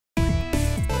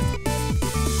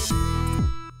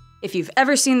If you've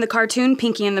ever seen the cartoon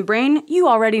Pinky and the Brain, you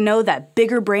already know that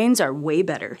bigger brains are way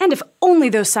better. And if only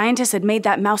those scientists had made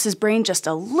that mouse's brain just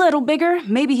a little bigger,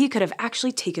 maybe he could have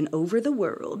actually taken over the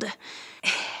world.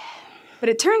 But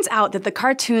it turns out that the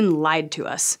cartoon lied to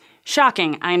us.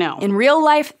 Shocking, I know. In real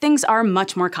life, things are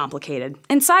much more complicated.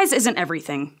 And size isn't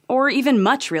everything, or even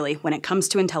much really, when it comes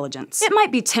to intelligence. It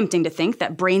might be tempting to think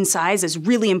that brain size is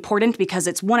really important because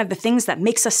it's one of the things that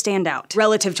makes us stand out.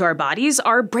 Relative to our bodies,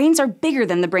 our brains are bigger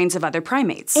than the brains of other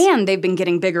primates. And they've been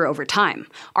getting bigger over time.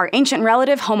 Our ancient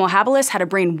relative, Homo habilis, had a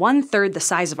brain 1/3 the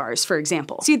size of ours, for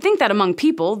example. So you'd think that among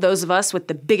people, those of us with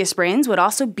the biggest brains would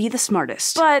also be the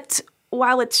smartest. But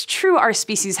while it's true our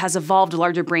species has evolved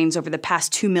larger brains over the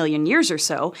past 2 million years or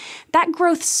so, that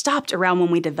growth stopped around when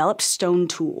we developed stone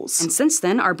tools. And since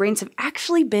then, our brains have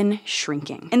actually been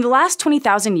shrinking. In the last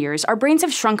 20,000 years, our brains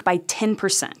have shrunk by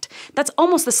 10%. That's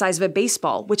almost the size of a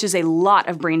baseball, which is a lot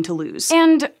of brain to lose.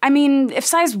 And, I mean, if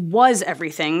size was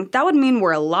everything, that would mean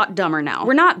we're a lot dumber now.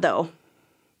 We're not, though.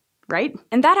 Right?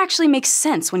 And that actually makes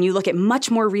sense when you look at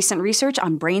much more recent research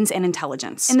on brains and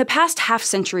intelligence. In the past half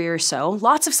century or so,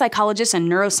 lots of psychologists and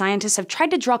neuroscientists have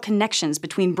tried to draw connections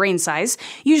between brain size,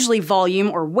 usually volume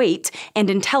or weight, and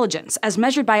intelligence, as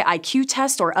measured by IQ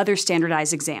tests or other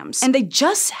standardized exams. And they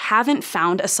just haven't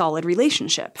found a solid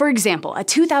relationship. For example, a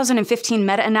 2015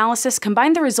 meta-analysis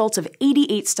combined the results of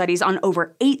 88 studies on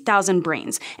over 8,000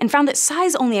 brains and found that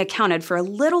size only accounted for a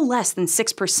little less than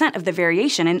 6% of the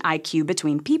variation in IQ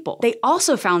between people. They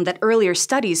also found that earlier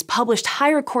studies published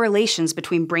higher correlations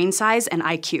between brain size and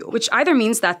IQ, which either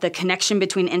means that the connection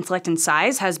between intellect and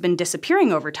size has been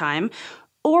disappearing over time,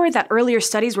 or that earlier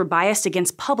studies were biased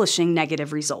against publishing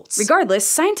negative results. Regardless,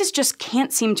 scientists just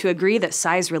can't seem to agree that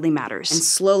size really matters. And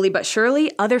slowly but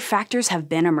surely, other factors have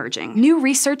been emerging. New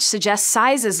research suggests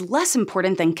size is less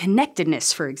important than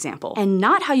connectedness, for example, and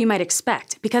not how you might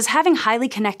expect, because having highly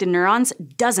connected neurons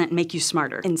doesn't make you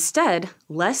smarter. Instead,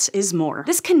 less is more.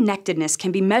 This connectedness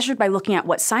can be measured by looking at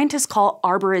what scientists call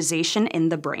arborization in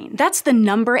the brain. That's the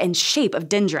number and shape of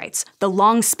dendrites, the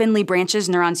long spindly branches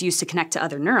neurons use to connect to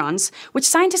other neurons,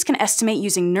 which scientists can estimate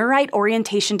using neurite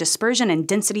orientation dispersion and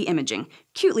density imaging,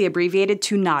 cutely abbreviated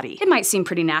to NODI. It might seem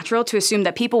pretty natural to assume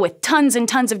that people with tons and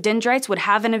tons of dendrites would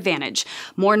have an advantage.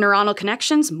 More neuronal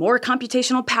connections, more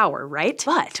computational power, right?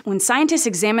 But when scientists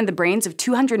examined the brains of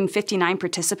 259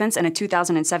 participants in a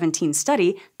 2017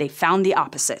 study, they found the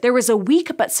opposite. There was a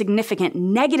weak but significant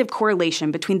negative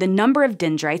correlation between the number of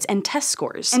dendrites and test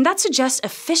scores. And that suggests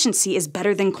efficiency is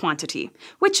better than quantity,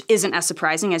 which isn't as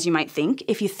surprising as you might think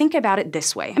if you think about it this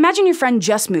way. Imagine your friend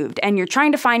just moved and you're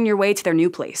trying to find your way to their new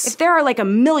place. If there are like a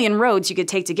million roads you could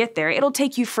take to get there, it'll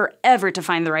take you forever to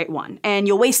find the right one, and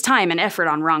you'll waste time and effort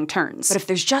on wrong turns. But if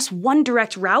there's just one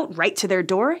direct route right to their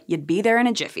door, you'd be there in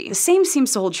a jiffy. The same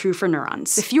seems to hold true for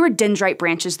neurons. The fewer dendrite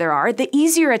branches there are, the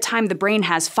easier a time the brain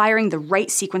has firing the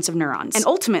right sequence of neurons. And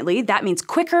ultimately, that means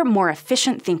quicker, more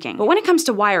efficient thinking. But when it comes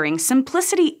to wiring,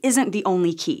 simplicity isn't the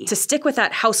only key. To stick with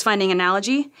that house-finding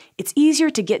analogy, it's easier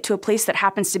to get to a place that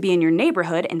happens to be in your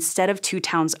neighborhood instead of 2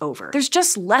 towns over. There's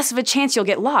just less of a chance you'll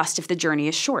get lost if the journey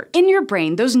is short. In your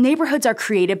brain, those neighborhoods are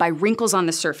created by wrinkles on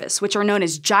the surface, which are known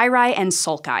as gyri and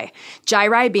sulci.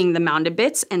 Gyri being the mounded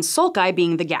bits, and sulci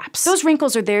being the gaps. Those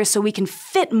wrinkles are there so we can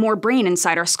fit more brain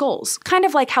inside our skulls, kind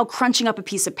of like how crunching up a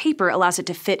piece of paper allows it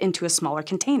to fit into a smaller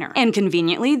container. And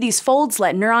conveniently, these folds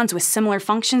let neurons with similar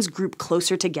functions group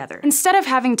closer together. Instead of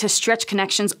having to stretch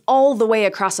connections all the way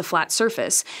across a flat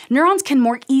surface, neurons can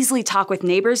more easily talk with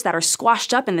neighbors that are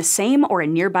squashed up in the same or a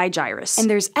nearby gyrus. And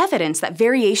there's evidence that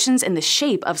variations in the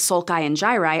shape of sulci and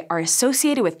gyri are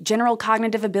associated with general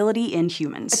cognitive ability in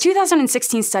humans. A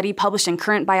 2016 study published in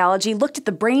Current Biology looked at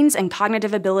the brains and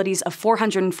cognitive abilities of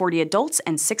 440 adults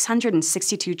and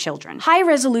 662 children.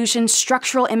 High-resolution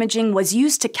structural imaging was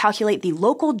used to calculate the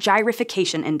local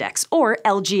gyrification index, or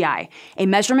LGI, a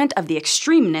measurement of the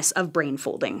extremeness of brain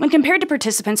folding. When compared to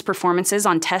participants' performances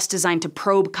on tests designed to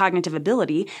probe cognitive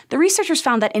ability, the researchers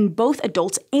found that in both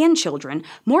adults and children,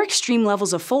 more extreme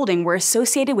levels of folding were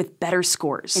associated with better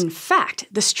scores. In fact,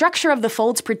 the structure of the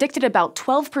folds predicted about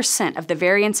 12% of the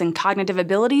variance in cognitive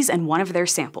abilities in one of their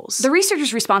samples. The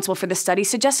researchers responsible for the study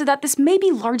suggested that this may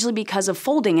be largely because of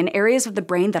folding in areas of the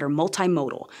brain that are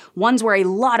multimodal, ones where a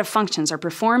lot of functions are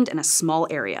performed in a small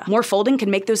area. More folding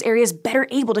can make those areas better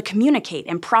able to communicate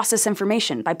and process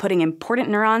information by putting important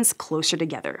neurons closer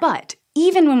together. But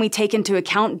even when we take into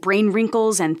account brain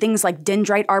wrinkles and things like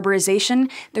dendrite arborization,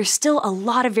 there's still a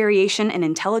lot of variation in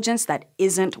intelligence that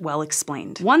isn't well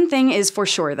explained. One thing is for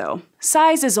sure though,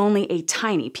 Size is only a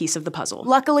tiny piece of the puzzle.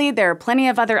 Luckily, there are plenty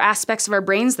of other aspects of our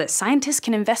brains that scientists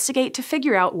can investigate to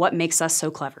figure out what makes us so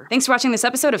clever. Thanks for watching this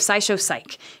episode of SciShow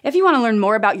Psych. If you want to learn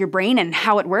more about your brain and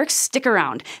how it works, stick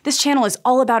around. This channel is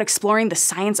all about exploring the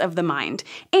science of the mind.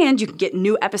 And you can get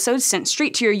new episodes sent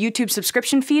straight to your YouTube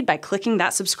subscription feed by clicking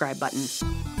that subscribe button.